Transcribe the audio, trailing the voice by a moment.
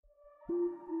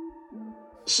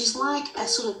She's like a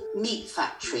sort of meat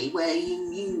factory where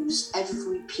you use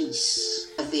every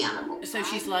piece of the animal. So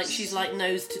she's like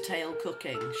nose to tail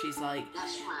cooking. She's like,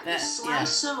 that's right. You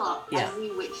slice her up every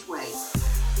which way.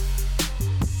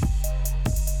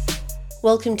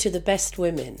 Welcome to The Best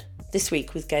Women. This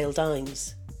week with Gail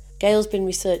Dines. Gail's been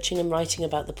researching and writing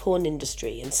about the porn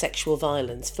industry and sexual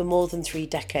violence for more than 3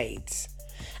 decades,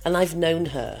 and I've known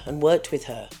her and worked with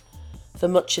her for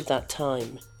much of that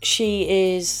time.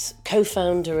 She is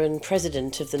co-founder and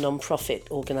president of the non-profit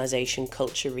organisation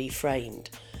Culture Reframed,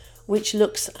 which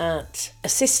looks at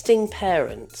assisting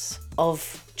parents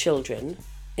of children,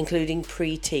 including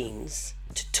pre-teens,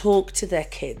 to talk to their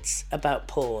kids about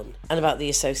porn and about the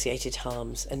associated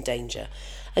harms and danger.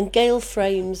 And Gail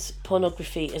frames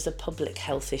pornography as a public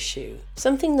health issue,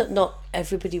 something that not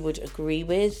everybody would agree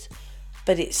with,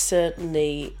 but it's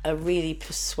certainly a really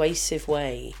persuasive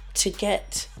way to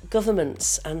get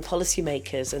governments and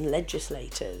policymakers and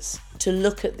legislators to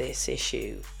look at this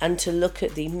issue and to look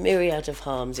at the myriad of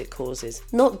harms it causes,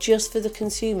 not just for the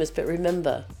consumers, but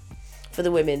remember, for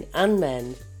the women and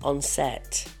men on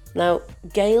set. Now,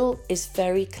 Gail is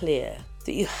very clear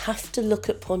that you have to look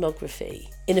at pornography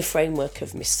in a framework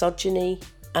of misogyny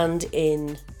and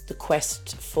in the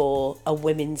quest for a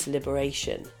women's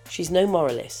liberation. She's no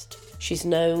moralist. She's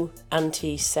no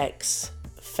anti-sex,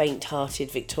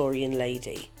 faint-hearted Victorian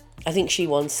lady. I think she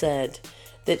once said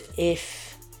that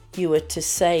if you were to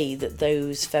say that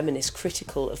those feminists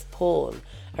critical of porn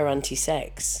are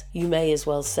anti-sex, you may as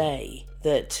well say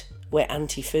that we're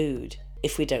anti-food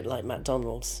if we don't like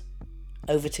McDonald's.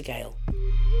 Over to Gail.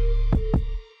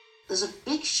 There's a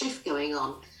big shift going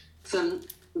on from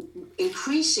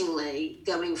increasingly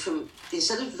going from,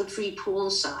 instead of the free porn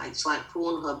sites like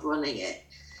Pornhub running it,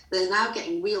 they're now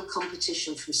getting real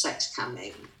competition from sex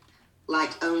camming,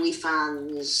 like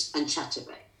OnlyFans and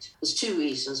Chatterbait. There's 2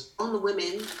 reasons. One, the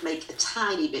women make a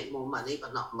tiny bit more money,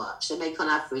 but not much. They make on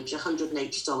average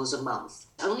 $180 a month.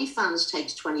 OnlyFans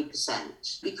takes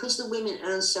 20%. Because the women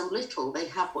earn so little, they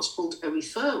have what's called a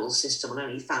referral system on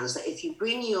OnlyFans, that if you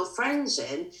bring your friends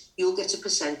in, you'll get a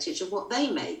percentage of what they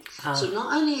make. So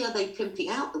not only are they pimping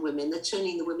out the women, they're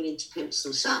turning the women into pimps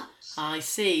themselves. I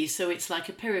see. So it's like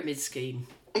a pyramid scheme.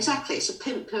 Exactly, it's a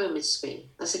pimp pyramid scheme.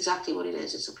 That's exactly what it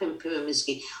is. It's a pimp pyramid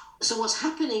scheme. So what's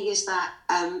happening is that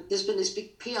there's been this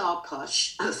big PR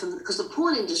push because the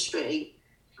porn industry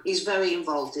is very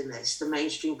involved in this, the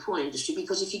mainstream porn industry,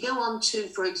 because if you go on to,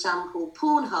 for example,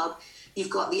 Pornhub,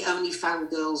 you've got the OnlyFans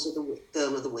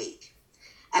Girl of the Week.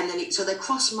 And then so they're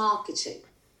cross-marketing,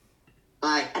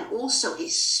 right? And also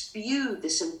it's spewed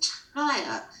this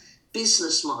entire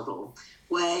business model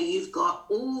where you've got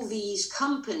all these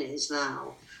companies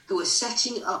now who are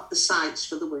setting up the sites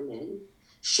for the women,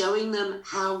 showing them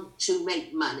how to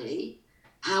make money,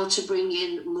 how to bring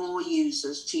in more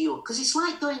users to your... Because it's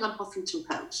like going on Huffington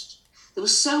Post. There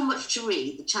was so much to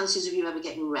read, the chances of you ever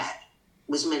getting read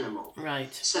was minimal.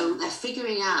 Right. So they're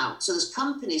figuring out... So there's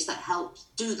companies that help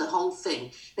do the whole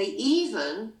thing. They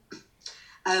even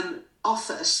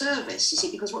offer a service, you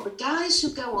see, because what the guys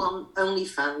who go on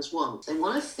OnlyFans want, they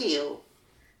want to feel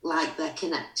like they're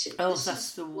connected. Oh,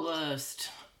 that's the worst.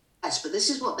 Yes, but this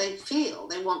is what they feel.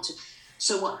 They want to...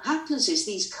 So what happens is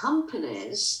these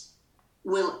companies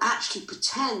will actually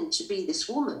pretend to be this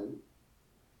woman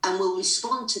and will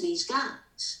respond to these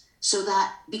guys. So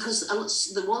that, because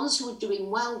the ones who are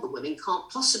doing well, the women, can't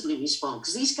possibly respond,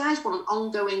 because these guys want an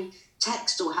ongoing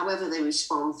text or however they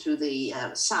respond through the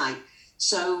site.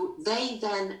 So they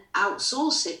then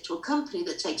outsource it to a company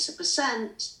that takes a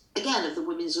percent, again, of the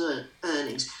women's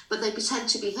earnings, but they pretend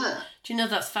to be her. Do you know,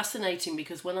 that's fascinating,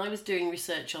 because when I was doing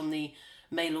research on the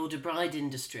mail-order bride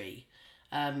industry,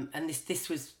 and this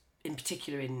was in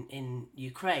particular in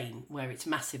Ukraine, where it's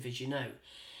massive, as you know,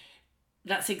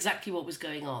 that's exactly what was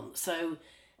going on. So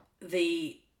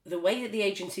the way that the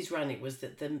agencies ran it was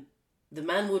that the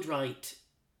man would write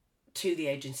to the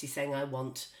agency saying, I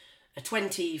want a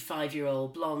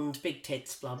 25-year-old blonde, big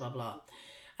tits, blah, blah, blah.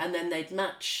 And then they'd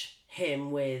match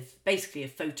him with basically a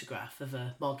photograph of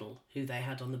a model who they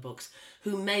had on the books,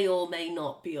 who may or may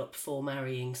not be up for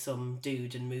marrying some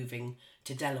dude and moving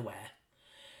to Delaware.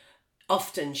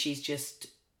 Often she's just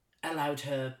allowed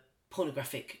her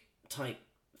pornographic type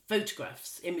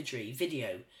photographs, imagery,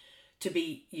 video to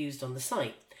be used on the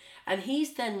site. And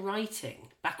he's then writing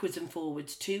backwards and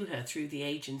forwards to her through the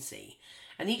agency.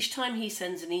 And each time he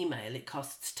sends an email, it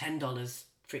costs $10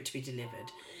 for it to be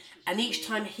delivered. And each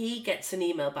time he gets an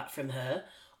email back from her,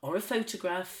 or a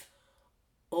photograph,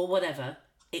 or whatever,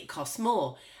 it costs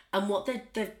more. And what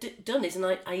they've done is, and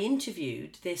I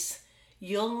interviewed this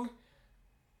young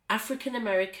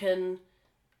African-American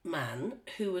man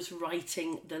who was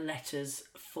writing the letters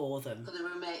for them.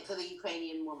 For the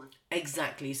Ukrainian woman.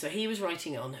 Exactly. So he was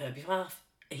writing it on her behalf.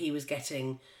 He was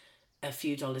getting a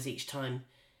few dollars each time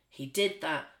he did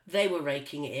that. They were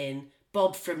raking it in.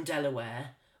 Bob from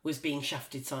Delaware was being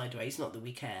shafted sideways, not that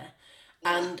we care.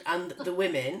 Yeah. And the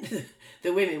women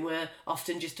the women were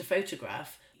often just a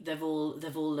photograph. They've all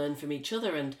learned from each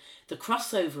other, and the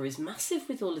crossover is massive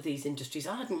with all of these industries.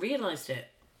 I hadn't realised it.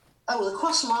 Oh, the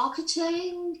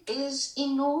cross-marketing is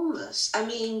enormous. I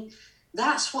mean,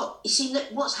 that's what... You see,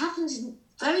 what's happened is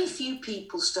very few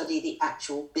people study the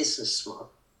actual business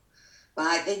model,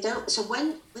 right? They don't... So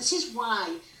this is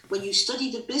why, when you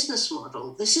study the business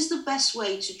model, this is the best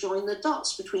way to join the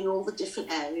dots between all the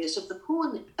different areas of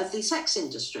the sex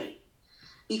industry.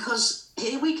 Because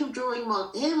here we can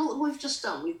here what we've just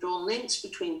done. We've drawn links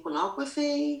between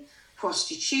pornography,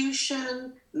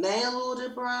 prostitution, mail order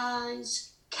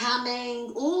brides,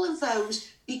 camming, all of those,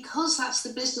 because that's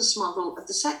the business model of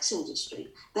the sex industry.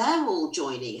 They're all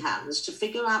joining hands to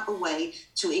figure out a way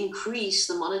to increase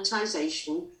the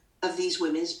monetization of these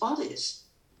women's bodies.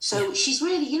 So she's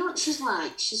really, you know what she's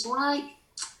like? She's like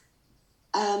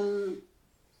a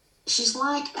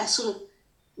sort of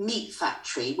meat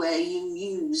factory where you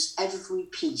use every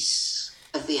piece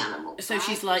of the animal. So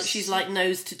right? she's like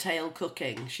nose to tail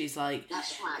cooking. She's like...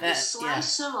 That's right. You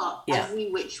slice her up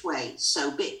every which way. So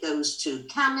a bit goes to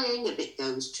camming, a bit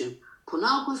goes to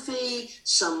pornography,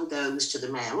 some goes to the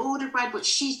mail order bride, but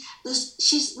she's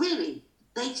really...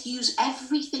 They use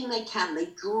everything they can. They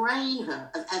drain her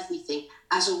of everything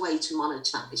as a way to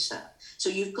monetize her. So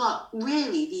you've got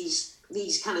really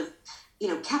these kind of,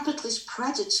 capitalist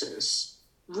predators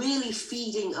really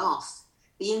feeding off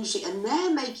the industry, and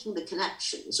they're making the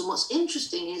connections. And what's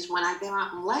interesting is when I go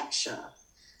out and lecture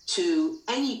to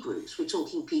any groups, we're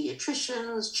talking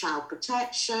pediatricians, child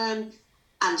protection,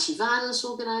 anti-violence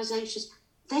organizations,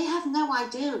 they have no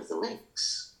idea of the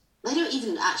links. They don't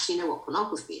even actually know what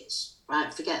pornography is,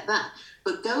 right? Forget that.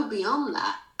 But go beyond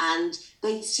that, and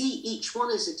they see each one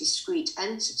as a discrete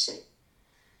entity.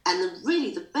 And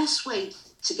really the best way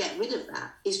to get rid of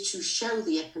that is to show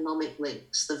the economic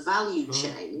links, the value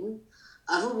chain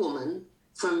of a woman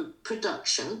from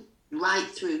production right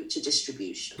through to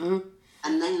distribution.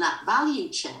 And then that value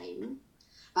chain,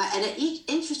 and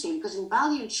interesting because in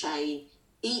value chain,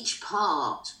 each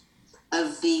part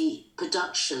of the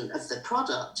production of the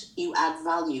product, you add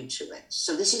value to it.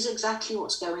 So this is exactly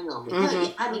what's going on with her.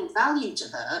 You're adding value to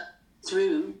her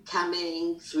through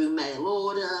camming, through mail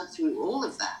order, through all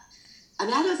of that. I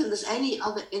mean, I don't think there's any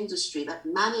other industry that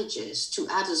manages to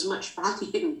add as much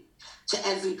value to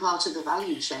every part of the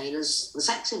value chain as the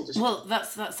sex industry. Well,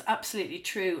 that's absolutely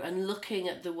true. And looking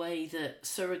at the way that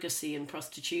surrogacy and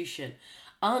prostitution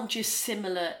aren't just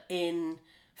similar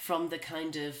from the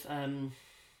kind of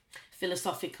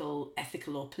philosophical,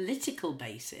 ethical or political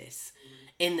basis,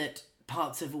 in that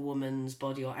parts of a woman's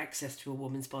body or access to a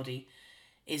woman's body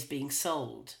is being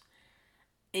sold.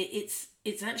 It's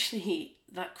actually,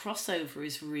 that crossover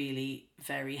is really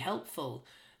very helpful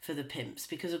for the pimps,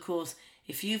 because of course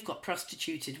if you've got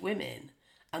prostituted women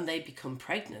and they become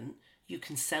pregnant, you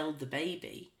can sell the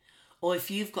baby. Or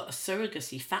if you've got a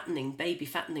surrogacy baby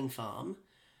fattening farm,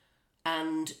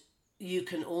 and you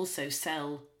can also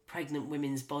sell pregnant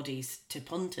women's bodies to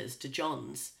punters, to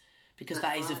johns, because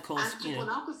that is of course, and to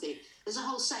pornography. There's a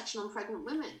whole section on pregnant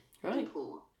women, right?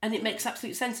 And it makes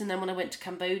absolute sense. And then when I went to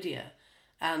Cambodia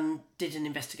and did an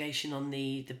investigation on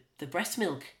the breast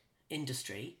milk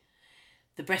industry,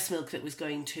 the breast milk that was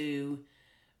going to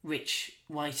rich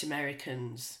white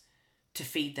Americans to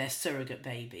feed their surrogate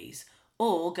babies,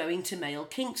 or going to male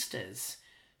kinksters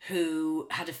who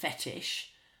had a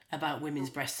fetish about women's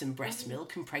breasts and breast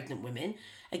milk and pregnant women,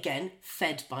 again,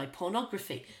 fed by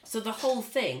pornography. So the whole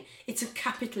thing, it's a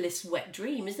capitalist wet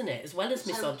dream, isn't it? As well as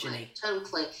misogyny.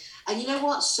 Totally. And you know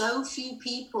what? So few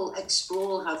people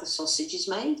explore how the sausage is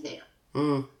made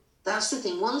here. That's the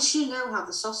thing. Once you know how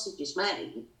the sausage is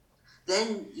made,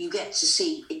 then you get to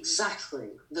see exactly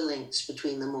the links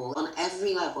between them all. On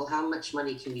every level, how much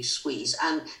money can you squeeze?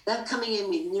 And they're coming in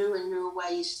with newer and newer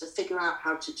ways to figure out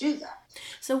how to do that.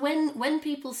 So when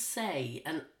people say,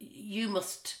 and you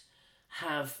must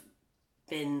have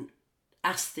been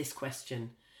asked this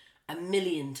question a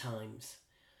million times,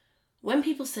 when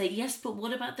people say, yes, but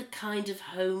what about the kind of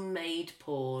homemade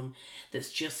porn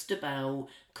that's just about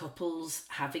couples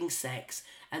having sex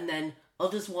and then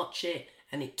others watch it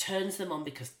and it turns them on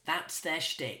because that's their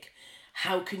shtick?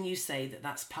 How can you say that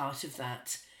that's part of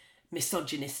that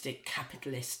misogynistic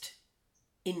capitalist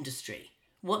industry?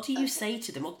 What do you say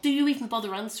to them? Or do you even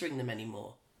bother answering them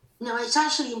anymore? No, it's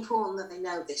actually important that they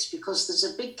know this because there's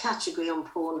a big category on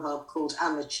Pornhub called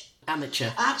amateur.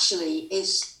 Amateur. Actually,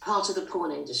 it's part of the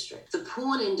porn industry. The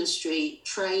porn industry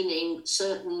training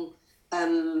certain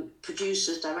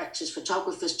producers, directors,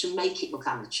 photographers to make it look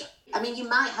amateur. I mean, you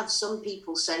might have some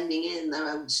people sending in their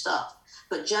own stuff,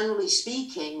 but generally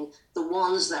speaking, the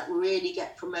ones that really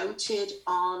get promoted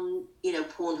on,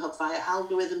 Pornhub via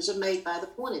algorithms are made by the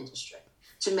porn industry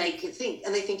to make it think,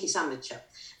 and they think it's amateur.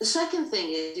 The second thing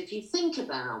is, if you think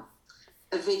about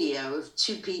a video of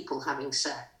two people having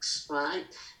sex, right?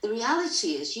 The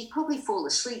reality is you'd probably fall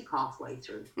asleep halfway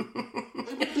through.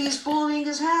 It would be as boring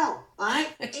as hell, right?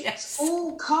 It's Yes.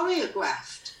 all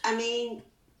choreographed. I mean,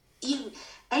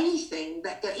 anything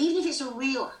that, even if it's a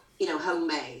real,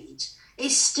 homemade,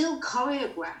 it's still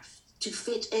choreographed to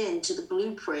fit into the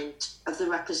blueprint of the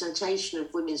representation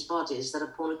of women's bodies that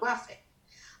are pornographic.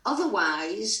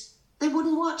 Otherwise, they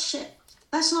wouldn't watch it.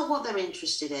 That's not what they're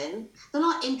interested in. They're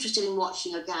not interested in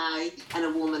watching a guy and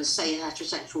a woman say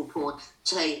heterosexual porn,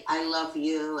 say, I love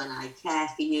you and I care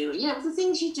for you. The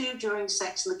things you do during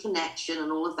sex and the connection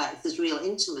and all of that, if there's real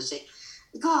intimacy.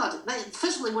 God,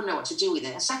 first of all, they wouldn't know what to do with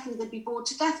it. And secondly, they'd be bored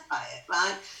to death by it,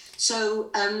 right?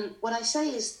 So what I say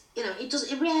is,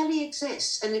 it rarely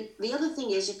exists. And the other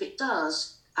thing is, if it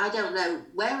does, I don't know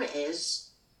where it is,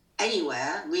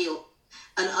 anywhere, real,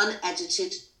 an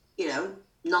unedited,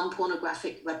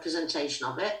 non-pornographic representation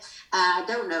of it. I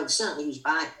don't know certainly who's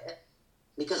buying it,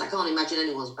 because I can't imagine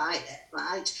anyone's buying it,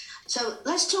 right? So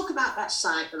let's talk about that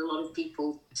site that a lot of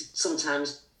people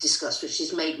sometimes discuss, which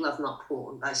is Make Love Not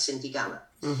Porn by Cindy Gallop.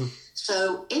 Mm-hmm.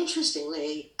 So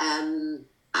interestingly,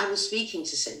 I was speaking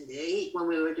to Cindy when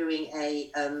we were doing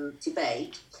a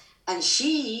debate, and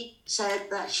she said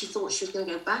that she thought she was going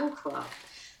to go bankrupt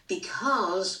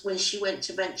because when she went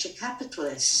to venture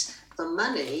capitalists for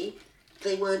money,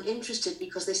 they weren't interested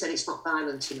because they said it's not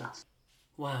violent enough.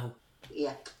 Wow.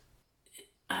 Yep.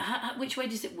 Which way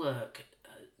does it work?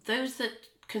 Those that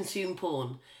consume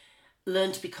porn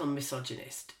learn to become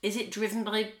misogynist. Is it driven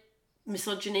by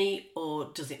misogyny, or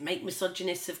does it make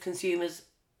misogynists of consumers,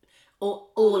 or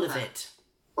all of it?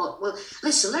 Well,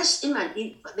 listen, let's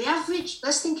imagine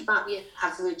let's think about the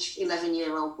average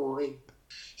 11-year-old boy.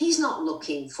 He's not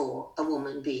looking for a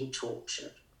woman being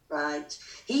tortured. Right?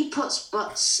 He puts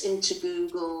butts into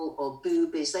Google or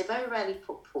boobies. They very rarely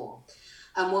put porn.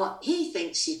 And what he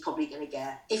thinks he's probably going to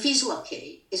get, if he's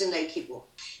lucky, is a naked woman.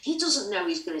 He doesn't know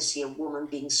he's going to see a woman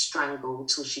being strangled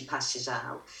till she passes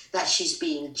out, that she's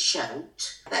being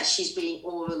choked, that she's being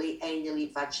orally,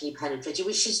 anally, vaginally penetrated,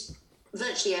 which is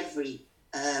virtually every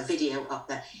video up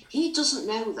there. He doesn't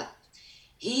know that.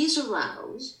 He's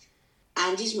aroused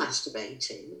and he's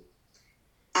masturbating.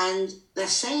 And they're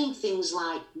saying things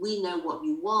like, we know what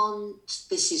you want,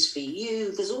 this is for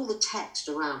you. There's all the text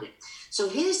around it. So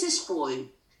here's this boy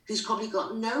who's probably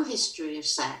got no history of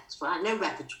sex, right? No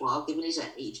repertoire, given his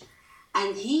age.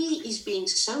 And he is being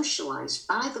socialized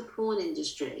by the porn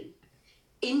industry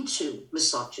into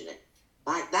misogyny.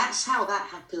 Right? That's how that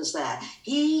happens there.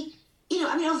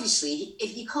 Obviously,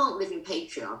 if you can't live in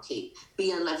patriarchy,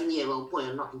 be an 11-year-old boy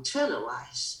and not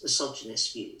internalise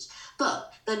misogynist views.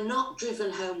 But they're not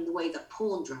driven home the way that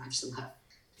porn drives them home.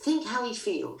 Think how he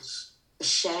feels.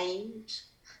 Ashamed,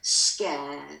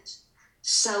 scared,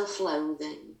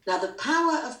 self-loathing. Now, the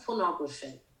power of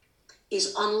pornography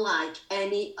is unlike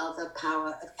any other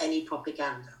power of any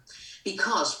propaganda,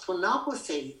 because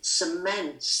pornography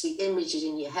cements the images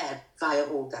in your head via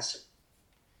orgasm.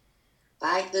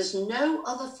 Right? There's no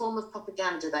other form of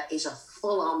propaganda that is a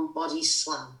full-on body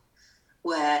slam,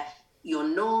 where your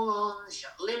neurons,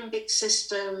 your limbic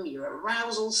system, your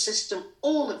arousal system,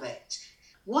 all of it.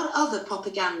 What other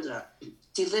propaganda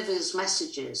delivers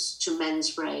messages to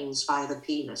men's brains via the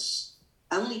penis?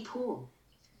 Only porn.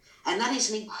 And that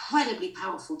is an incredibly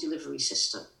powerful delivery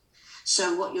system.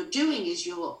 So what you're doing is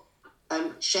you're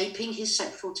shaping his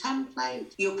sexual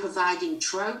template, you're providing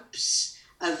tropes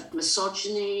of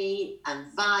misogyny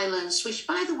and violence, which,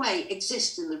 by the way,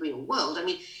 exist in the real world. I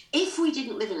mean, if we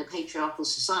didn't live in a patriarchal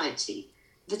society,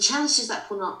 the chances that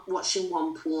we're not watching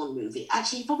one porn movie,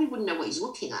 actually, you probably wouldn't know what he's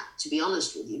looking at, to be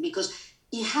honest with you, because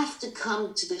you have to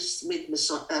come to this with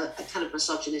a kind of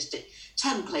misogynistic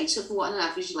template of what an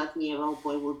average 11-year-old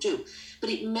boy will do. But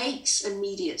it makes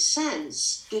immediate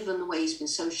sense, given the way he's been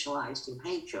socialised in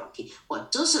patriarchy.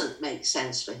 What doesn't make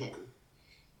sense for him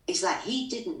is that he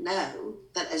didn't know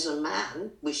that as a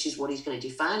man, which is what he's going to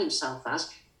define himself as,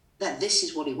 that this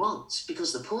is what he wants.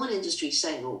 Because the porn industry is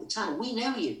saying all the time, we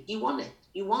know you, you want it,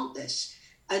 you want this.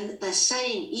 And they're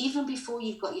saying, even before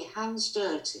you've got your hands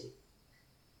dirty,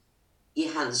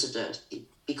 your hands are dirty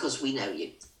because we know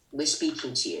you. we're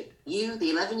speaking to you. You,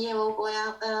 the 11-year-old boy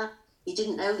out there, you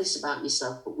didn't know this about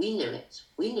yourself, but we knew it.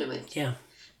 We knew it. Yeah.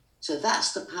 So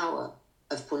that's the power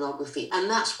of pornography. And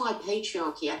that's why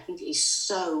patriarchy, I think, is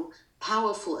so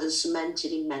powerful and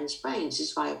cemented in men's brains,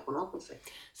 is via pornography.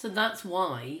 So that's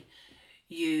why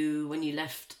you, when you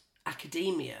left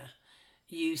academia,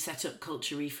 you set up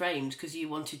Culture Reframed, because you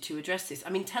wanted to address this. I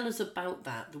mean, tell us about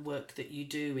that, the work that you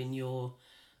do in your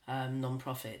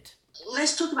non-profit.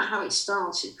 Let's talk about how it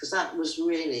started, because that was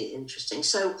really interesting.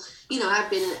 So, I've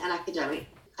been an academic.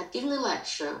 I'd given a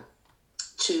lecture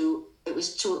to a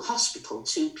hospital,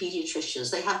 to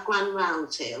paediatricians. They have grand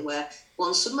rounds here where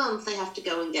once a month they have to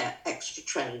go and get extra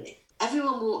training.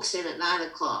 Everyone walks in at 9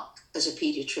 o'clock as a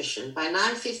paediatrician. By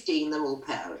 9:15, they're all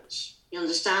parents. You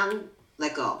understand?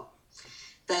 They're gone.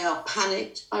 They are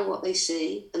panicked by what they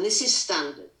see, and this is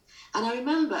standard. And I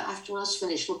remember after I was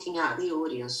finished looking out at the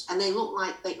audience, and they look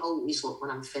like they always look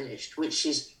when I'm finished, which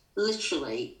is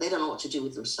literally, they don't know what to do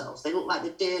with themselves. They look like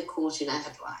the deer caught in a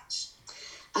headlights.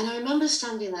 And I remember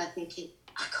standing there thinking,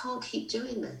 I can't keep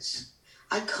doing this.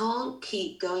 I can't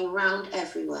keep going around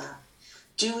everywhere,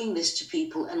 doing this to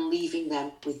people and leaving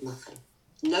them with nothing.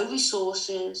 No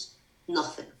resources,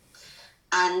 nothing.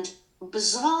 And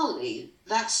bizarrely,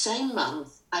 that same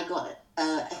month, I got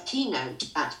a keynote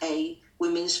at a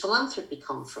women's philanthropy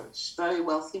conference, very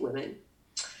wealthy women.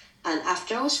 And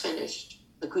after I was finished,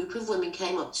 a group of women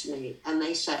came up to me and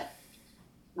they said,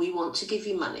 we want to give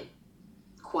you money,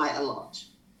 quite a lot,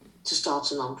 to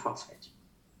start a non-profit.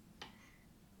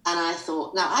 And I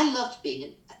thought, now I loved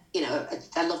being,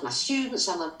 I love my students,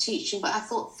 I love teaching, but I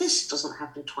thought this doesn't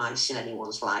happen twice in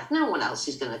anyone's life. No one else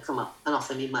is going to come up and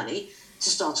offer me money to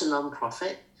start a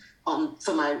non-profit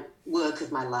for my work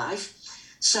of my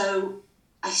life. So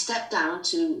I stepped down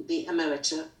to the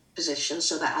emerita position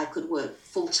so that I could work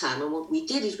full-time. And what we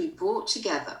did is we brought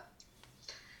together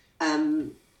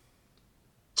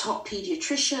top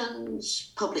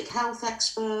paediatricians, public health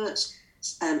experts,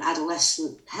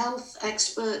 adolescent health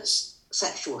experts,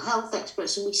 sexual health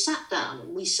experts, and we sat down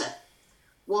and we said,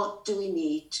 what do we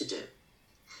need to do?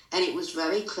 And it was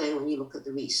very clear when you look at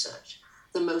the research.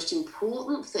 The most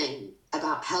important thing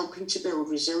about helping to build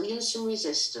resilience and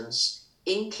resistance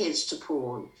in kids to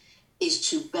porn is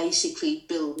to basically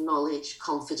build knowledge,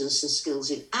 confidence, and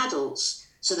skills in adults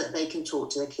so that they can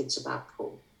talk to their kids about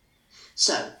porn.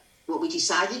 So what we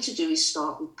decided to do is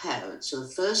start with parents. So the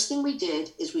first thing we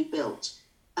did is we built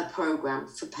a program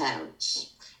for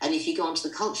parents. And if you go onto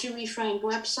the Culture Reframed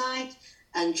website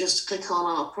and just click on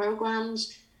our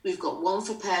programs, we've got one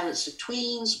for parents of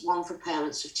tweens, one for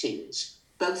parents of teens.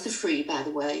 Both are free, by the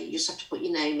way. You just have to put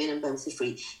your name in and both are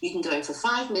free. You can go in for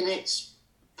 5 minutes,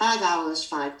 5 hours,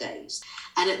 5 days.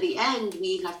 And at the end, we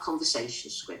even have conversation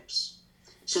scripts.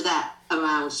 So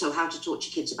how to talk to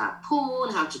kids about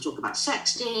porn, how to talk about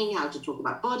sexting, how to talk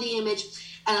about body image.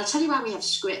 And I'll tell you why we have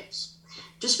scripts.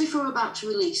 Just before we're about to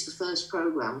release the first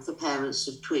program for parents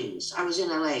of tweens, I was in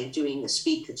LA doing a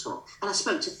speaker talk, and I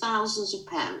spoke to thousands of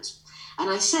parents. And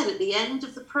I said at the end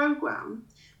of the program,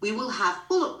 we will have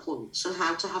bullet points on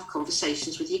how to have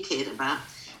conversations with your kid about,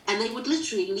 and they would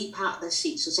literally leap out of their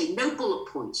seats and say, no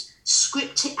bullet points,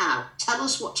 script it out, tell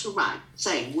us what to write,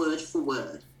 say word for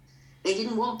word. They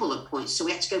didn't want bullet points, so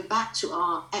we had to go back to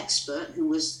our expert who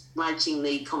was writing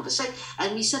the conversation,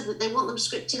 and we said that they want them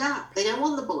scripted out. They don't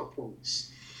want the bullet points.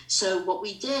 So what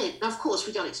we did, now of course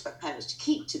we don't expect parents to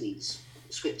keep to these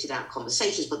scripted out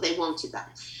conversations, but they wanted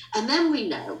that. And then we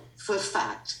know for a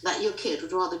fact that your kid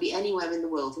would rather be anywhere in the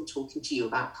world than talking to you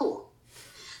about porn.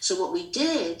 So what we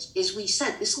did is we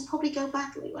said, this will probably go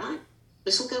badly, right?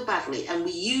 This will go badly. And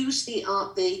we used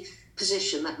the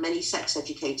position that many sex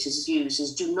educators use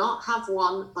is do not have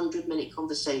 100-minute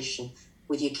conversation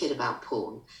with your kid about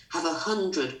porn. Have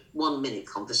 100 1-minute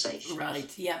conversations.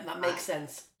 Right, yeah, that makes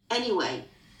sense. Anyway,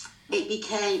 we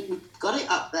got it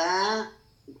up there,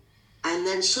 and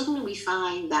then suddenly we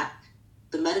find that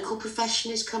the medical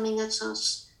profession is coming at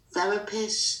us,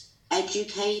 therapists,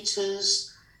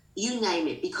 educators, you name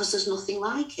it, because there's nothing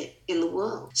like it in the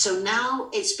world. So now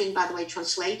it's been, by the way,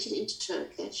 translated into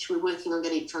Turkish. We're working on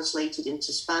getting it translated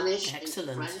into Spanish,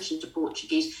 Excellent. Into French, into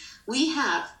Portuguese. We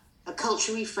have a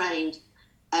Culture Reframed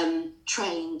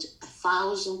trained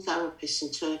 1,000 therapists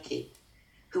in Turkey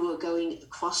who are going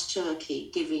across Turkey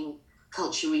giving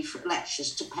culture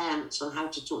lectures to parents on how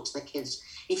to talk to their kids.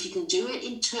 If you can do it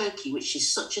in Turkey, which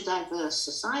is such a diverse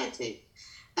society,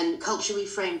 and Culture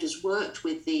Reframed has worked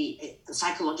with the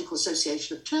Psychological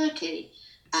Association of Turkey,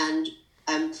 and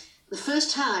the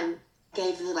first time I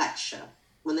gave the lecture,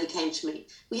 when they came to me,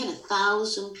 we had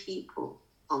 1,000 people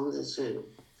on the Zoom.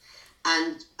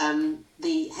 And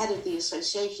the head of the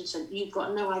association said, "You've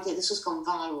got no idea, this has gone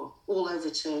viral all over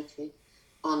Turkey,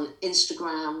 on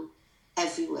Instagram,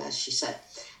 everywhere," she said.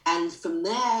 And from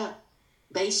there,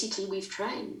 basically, we've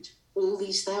trained all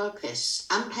these therapists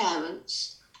and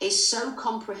parents. It's so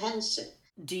comprehensive.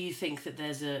 Do you think that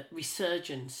there's a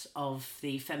resurgence of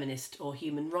the feminist or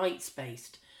human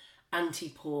rights-based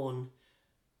anti-porn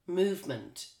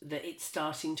movement, that it's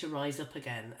starting to rise up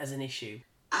again as an issue?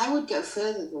 I would go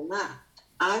further than that.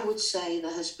 I would say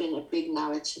there has been a big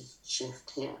narrative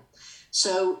shift here.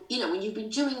 So, when you've been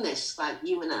doing this, like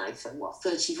you and I, for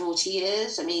 30, 40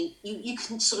 years, I mean, you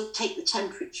can sort of take the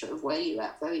temperature of where you're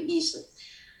at very easily.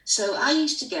 So I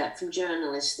used to get from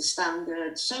journalists the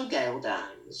standard, "So Gail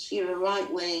Dines, you're a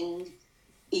right-wing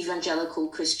evangelical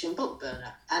Christian book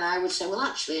burner." And I would say, "Well,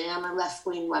 actually, I'm a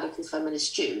left-wing radical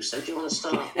feminist Jew, so do you want to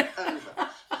start over?"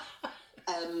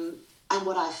 And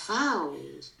what I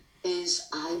found is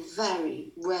I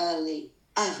very rarely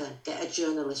ever get a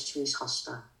journalist who is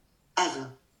hostile,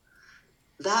 ever.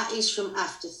 That is from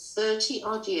after 30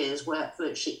 odd years where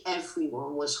virtually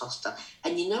everyone was hostile.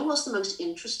 And you know what's the most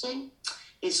interesting?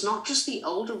 It's not just the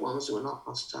older ones who are not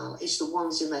hostile, it's the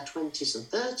ones in their 20s and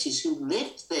 30s who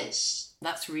lived this.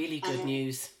 That's really good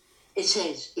news. It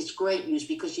is. It's great news,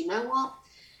 because you know what?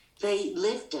 They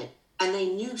lived it. And they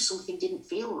knew something didn't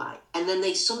feel right. And then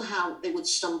they would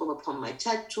stumble upon my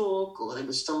TED Talk, or they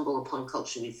would stumble upon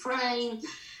Culture Refrain.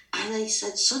 And they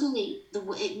said suddenly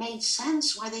it made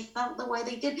sense why they felt the way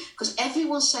they did. Because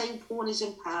everyone's saying porn is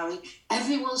empowering.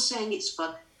 Everyone's saying it's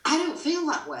fun. I don't feel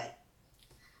that way.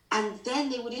 And then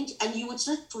they would, and you would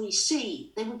literally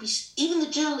see, even the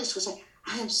journalists would say,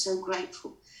 "I am so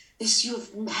grateful. You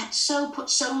have put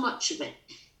so much of it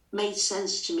made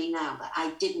sense to me now that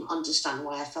I didn't understand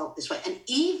why I felt this way." And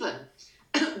even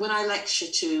when I lecture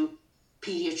to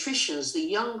paediatricians, the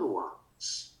younger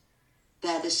ones,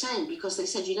 they're the same, because they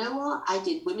said, "You know what? I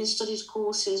did women's studies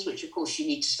courses," which of course you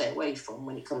need to stay away from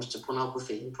when it comes to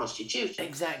pornography and prostitution.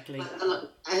 Exactly.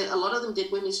 But a lot of them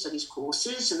did women's studies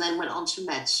courses and then went on to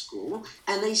med school.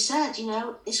 And they said,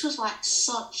 this was like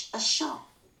such a shock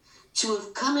to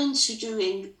have come into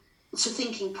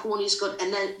thinking porn is good,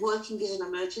 and then working as an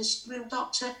emergency room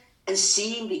doctor and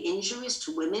seeing the injuries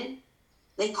to women.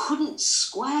 They couldn't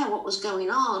square what was going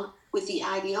on with the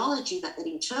ideology that they'd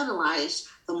internalized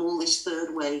from all this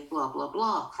third wave blah, blah,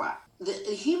 blah crap. The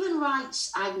human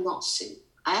rights I've not seen.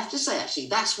 I have to say, actually,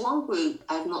 that's one group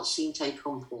I've not seen take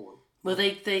on porn. Well,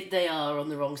 they are on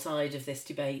the wrong side of this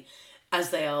debate, as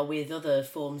they are with other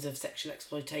forms of sexual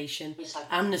exploitation,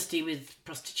 amnesty with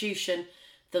prostitution,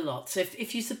 the lot. So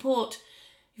if you support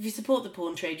the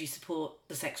porn trade, you support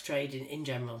the sex trade in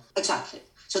general. Exactly.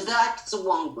 So that's the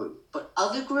one group. But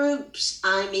other groups,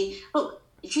 I mean, look,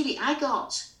 Julie, I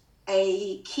got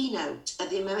a keynote at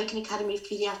the American Academy of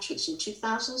Pediatrics in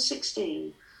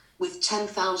 2016 with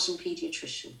 10,000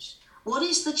 pediatricians. What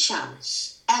is the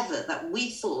chance ever that we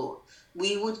thought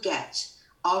we would get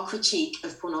our critique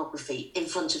of pornography in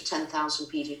front of 10,000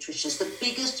 pediatricians, the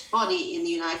biggest body in the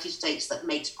United States that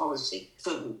makes policy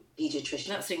for pediatricians?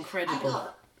 That's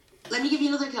incredible. Let me give you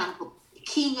another example.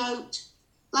 Keynote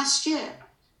last year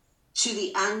to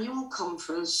the annual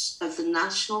conference of the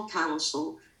National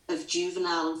Council of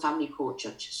Juvenile and Family Court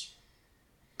Judges.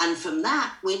 And from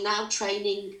that, we're now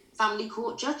training family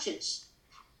court judges.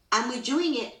 And we're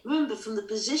doing it, remember, from the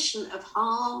position of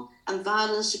harm and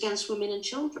violence against women and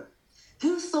children.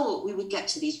 Who thought we would get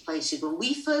to these places? When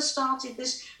we first started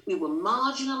this, we were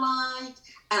marginalised.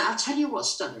 And I'll tell you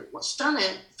what's done it. What's done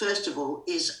it, first of all,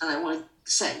 is, and I want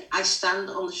to say, I stand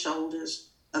on the shoulders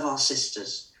of our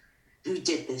sisters who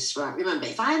did this, right? Remember,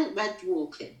 if I hadn't read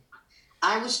Walking,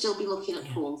 I would still be looking at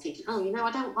porn thinking,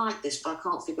 I don't like this, but I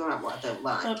can't figure out what I don't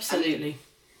like. Absolutely. I mean,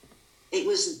 it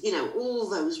was, all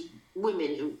those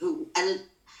women who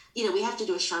we have to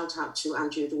do a shout out to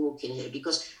Andrea Dworkin here,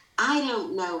 because I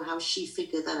don't know how she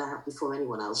figured that out before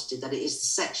anyone else did, that it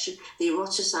is the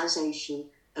eroticization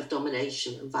of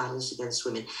domination and violence against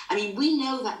women. I mean, we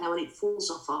know that now and it falls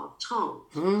off our tongue.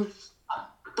 Mm.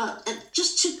 But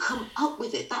just to come up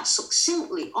with it that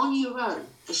succinctly on your own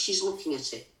as she's looking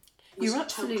at it. You're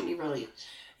absolutely right.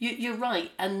 You're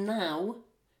right. And now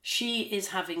she is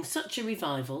having such a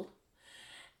revival.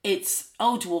 It's,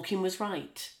 Dworkin was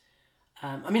right.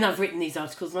 I've written these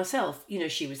articles myself.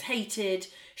 She was hated.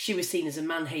 She was seen as a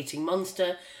man-hating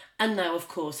monster. And now, of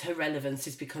course, her relevance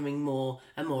is becoming more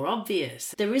and more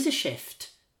obvious. There is a shift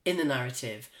in the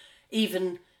narrative,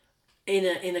 even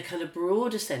in a kind of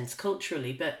broader sense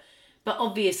culturally. But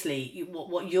obviously,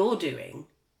 what you're doing,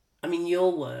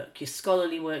 your work, your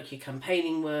scholarly work, your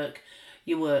campaigning work,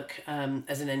 your work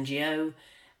as an NGO,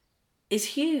 is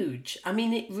huge. I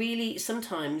mean, it really,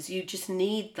 sometimes you just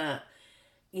need that.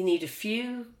 You need a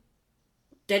few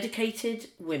dedicated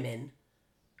women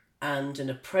and an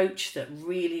approach that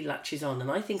really latches on.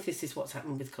 And I think this is what's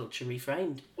happened with Culture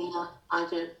Reframed. Yeah, I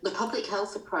do. The public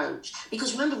health approach.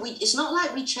 Because remember, it's not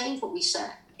like we change what we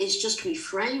said. It's just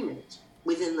reframe it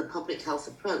within the public health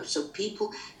approach. So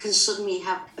people can suddenly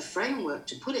have a framework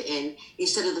to put it in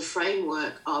instead of the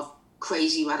framework of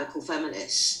crazy radical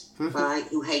feminists, right,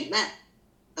 who hate men.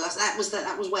 That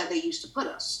was where they used to put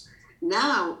us.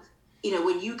 Now,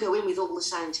 when you go in with all the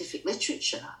scientific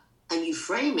literature and you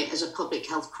frame it as a public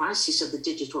health crisis of the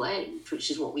digital age, which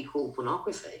is what we call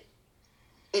pornography,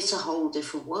 it's a whole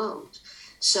different world.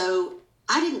 So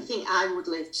I didn't think I would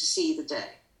live to see the day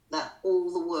that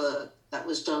all the work that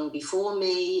was done before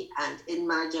me and in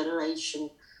my generation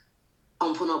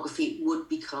on pornography would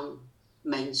become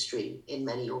mainstream in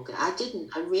many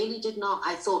organizations. I really did not.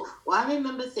 I thought, I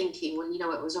remember thinking when,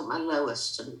 it was at my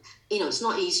lowest, and, it's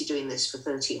not easy doing this for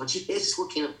 30 odd years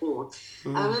looking at porn.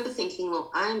 I remember thinking,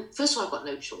 look, first of all, I've got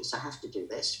no choice. I have to do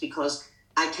this because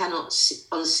I cannot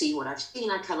unsee what I've seen.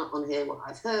 I cannot unhear what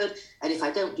I've heard. And if I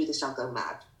don't do this, I'll go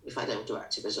mad. If I don't do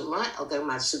activism, right, I'll go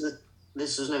mad. So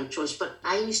this was no choice. But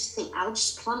I used to think I'll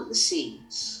just plant the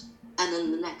seeds and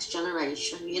then the next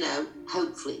generation,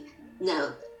 hopefully.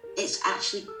 No, it's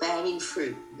actually bearing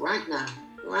fruit right now,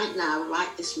 right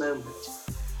this moment.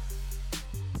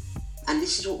 And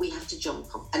this is what we have to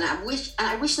jump on. And I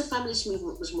wish the feminist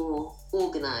movement was more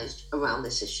organised around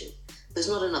this issue. There's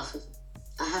not enough of it.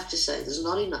 I have to say, there's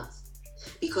not enough.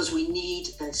 Because we need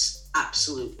this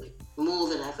absolutely more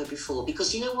than ever before.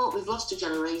 Because you know what? We've lost a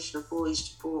generation of boys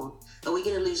to porn. Are we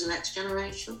going to lose the next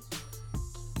generation?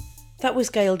 That was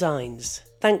Gail Dines.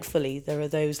 Thankfully, there are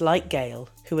those like Gail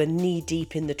who are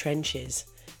knee-deep in the trenches,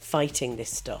 fighting this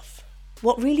stuff.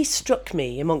 What really struck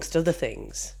me, amongst other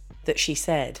things, that she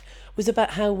said, was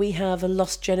about how we have a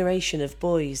lost generation of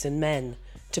boys and men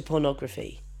to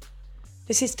pornography.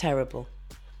 This is terrible.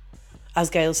 As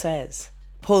Gail says,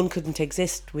 porn couldn't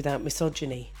exist without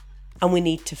misogyny. And we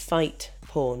need to fight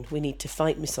porn. We need to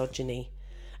fight misogyny.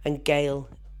 And Gail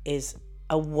is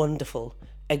a wonderful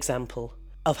example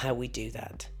of how we do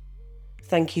that.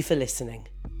 Thank you for listening.